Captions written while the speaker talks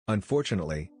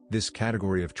Unfortunately, this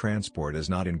category of transport is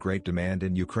not in great demand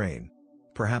in Ukraine.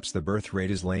 Perhaps the birth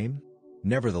rate is lame?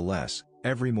 Nevertheless,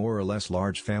 every more or less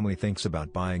large family thinks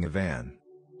about buying a van.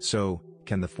 So,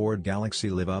 can the Ford Galaxy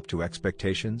live up to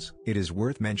expectations? It is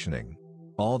worth mentioning.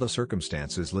 All the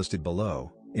circumstances listed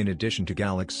below, in addition to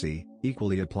Galaxy,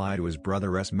 equally apply to his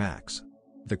brother S-Max.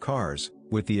 The cars,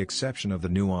 with the exception of the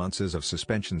nuances of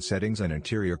suspension settings and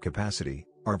interior capacity,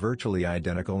 are virtually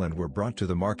identical and were brought to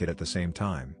the market at the same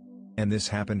time. And this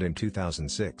happened in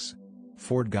 2006.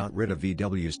 Ford got rid of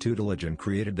VW's tutelage and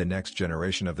created the next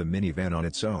generation of the minivan on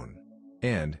its own.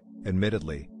 And,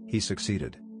 admittedly, he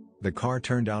succeeded. The car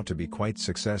turned out to be quite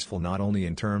successful not only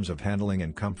in terms of handling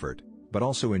and comfort, but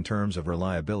also in terms of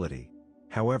reliability.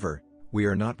 However, we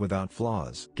are not without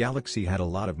flaws. Galaxy had a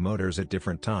lot of motors at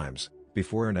different times,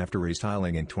 before and after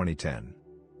restyling in 2010.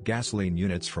 Gasoline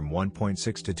units from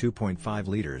 1.6 to 2.5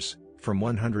 liters, from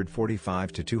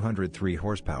 145 to 203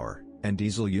 horsepower, and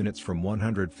diesel units from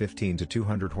 115 to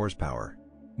 200 horsepower.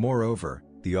 Moreover,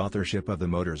 the authorship of the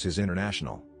motors is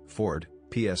international. Ford,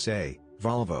 PSA,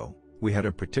 Volvo. We had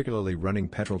a particularly running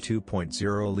petrol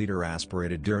 2.0-liter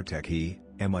aspirated Duratec E,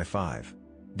 Mi5.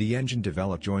 The engine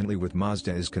developed jointly with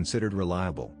Mazda is considered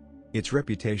reliable. Its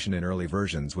reputation in early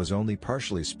versions was only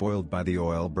partially spoiled by the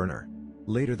oil burner.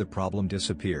 Later the problem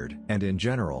disappeared. And in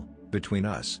general, between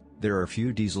us, there are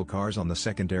few diesel cars on the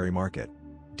secondary market.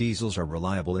 Diesels are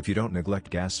reliable if you don't neglect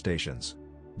gas stations.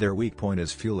 Their weak point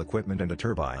is fuel equipment, and a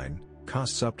turbine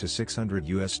costs up to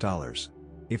 $600.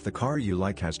 If the car you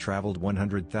like has traveled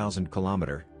 100,000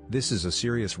 km, this is a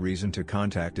serious reason to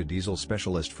contact a diesel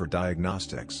specialist for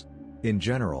diagnostics. In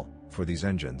general, for these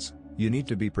engines, you need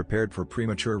to be prepared for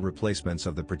premature replacements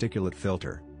of the particulate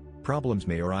filter. Problems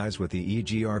may arise with the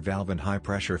EGR valve and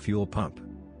high-pressure fuel pump.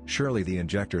 Surely the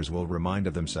injectors will remind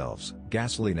of themselves.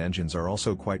 Gasoline engines are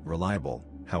also quite reliable,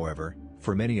 however,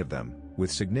 for many of them,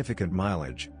 with significant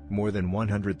mileage, more than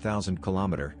 100,000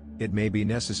 km, it may be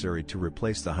necessary to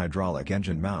replace the hydraulic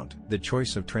engine mount. The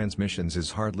choice of transmissions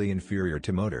is hardly inferior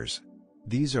to motors.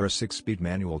 These are a 6-speed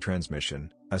manual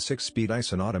transmission, a 6-speed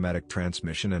automatic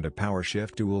transmission, and a power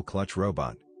shift dual-clutch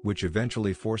robot, which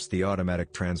eventually forced the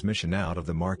automatic transmission out of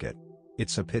the market.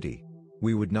 It's a pity.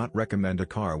 We would not recommend a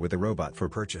car with a robot for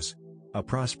purchase. A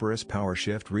prosperous power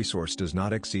shift resource does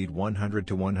not exceed 100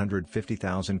 to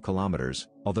 150,000 kilometers,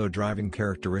 although driving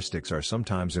characteristics are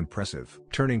sometimes impressive.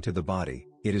 Turning to the body,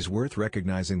 it is worth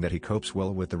recognizing that he copes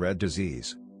well with the red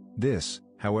disease. This,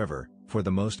 however, for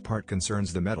the most part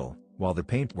concerns the metal, while the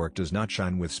paintwork does not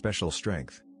shine with special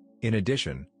strength. In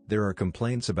addition, there are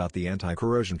complaints about the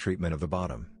anti-corrosion treatment of the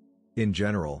bottom. In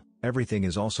general, everything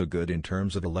is also good in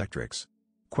terms of electrics.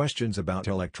 Questions about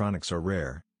electronics are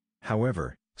rare.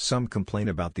 However, some complain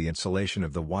about the insulation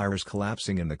of the wires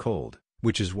collapsing in the cold,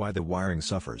 which is why the wiring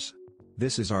suffers.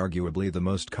 This is arguably the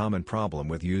most common problem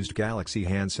with used Galaxy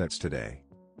handsets today.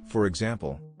 For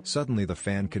example, suddenly the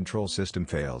fan control system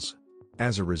fails.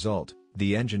 As a result,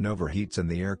 the engine overheats and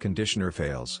the air conditioner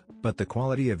fails, but the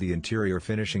quality of the interior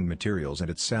finishing materials and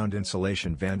its sound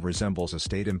insulation van resembles a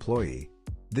state employee.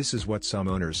 This is what some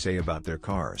owners say about their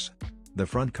cars. The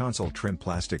front console trim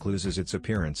plastic loses its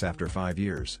appearance after 5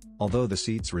 years, although the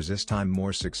seats resist time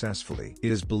more successfully.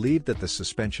 It is believed that the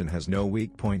suspension has no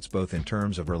weak points both in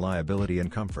terms of reliability and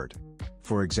comfort.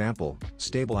 For example,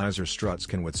 stabilizer struts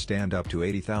can withstand up to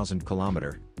 80,000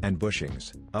 km, and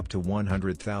bushings, up to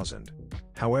 100,000.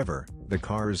 However, the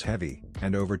car is heavy,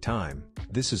 and over time,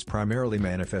 this is primarily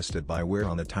manifested by wear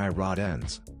on the tie rod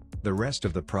ends. The rest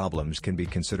of the problems can be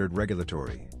considered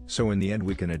regulatory, so in the end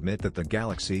we can admit that the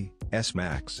Galaxy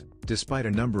S-Max, despite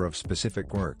a number of specific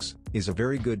quirks, is a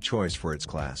very good choice for its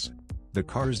class. The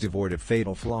car is devoid of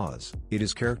fatal flaws, it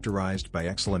is characterized by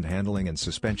excellent handling and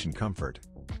suspension comfort.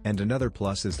 And another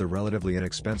plus is the relatively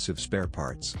inexpensive spare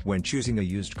parts. When choosing a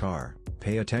used car,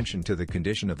 pay attention to the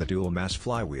condition of the dual-mass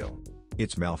flywheel.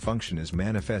 Its malfunction is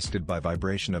manifested by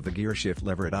vibration of the gearshift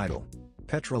lever at idle.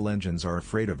 Petrol engines are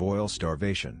afraid of oil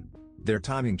starvation. Their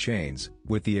timing chains,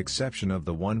 with the exception of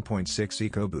the 1.6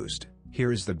 EcoBoost.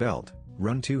 Here is the belt,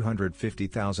 run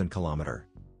 250,000 km.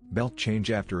 Belt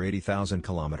change after 80,000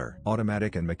 km.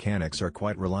 Automatic and mechanics are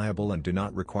quite reliable and do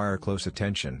not require close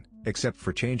attention, except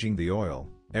for changing the oil,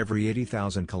 every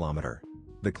 80,000 km.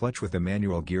 The clutch with the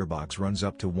manual gearbox runs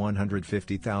up to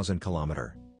 150,000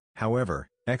 km. However,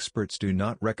 experts do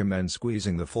not recommend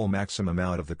squeezing the full maximum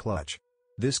out of the clutch.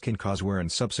 This can cause wear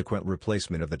and subsequent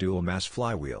replacement of the dual-mass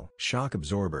flywheel. Shock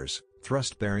absorbers,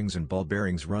 thrust bearings and ball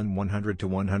bearings run 100 to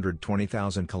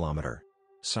 120,000 km.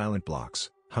 Silent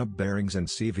blocks, hub bearings and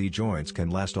CV joints can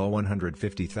last all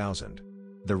 150,000.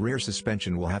 The rear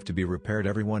suspension will have to be repaired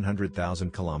every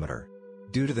 100,000 km.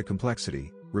 Due to the complexity,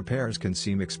 Repairs can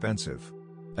seem expensive.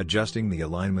 Adjusting the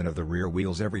alignment of the rear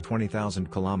wheels every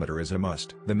 20,000 km is a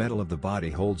must. The metal of the body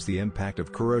holds the impact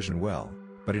of corrosion well,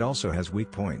 but it also has weak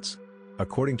points.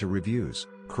 According to reviews,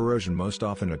 corrosion most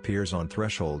often appears on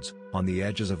thresholds, on the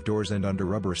edges of doors and under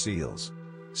rubber seals.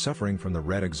 Suffering from the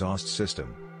red exhaust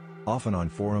system. Often on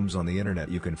forums on the internet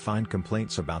you can find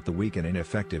complaints about the weak and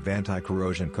ineffective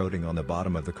anti-corrosion coating on the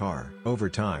bottom of the car. Over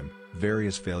time,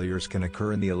 various failures can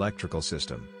occur in the electrical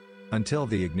system, until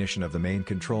the ignition of the main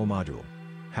control module.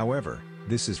 However,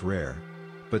 this is rare.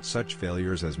 But such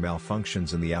failures as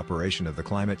malfunctions in the operation of the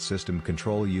climate system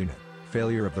control unit,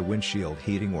 failure of the windshield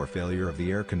heating or failure of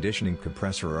the air conditioning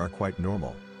compressor are quite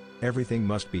normal. Everything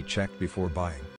must be checked before buying.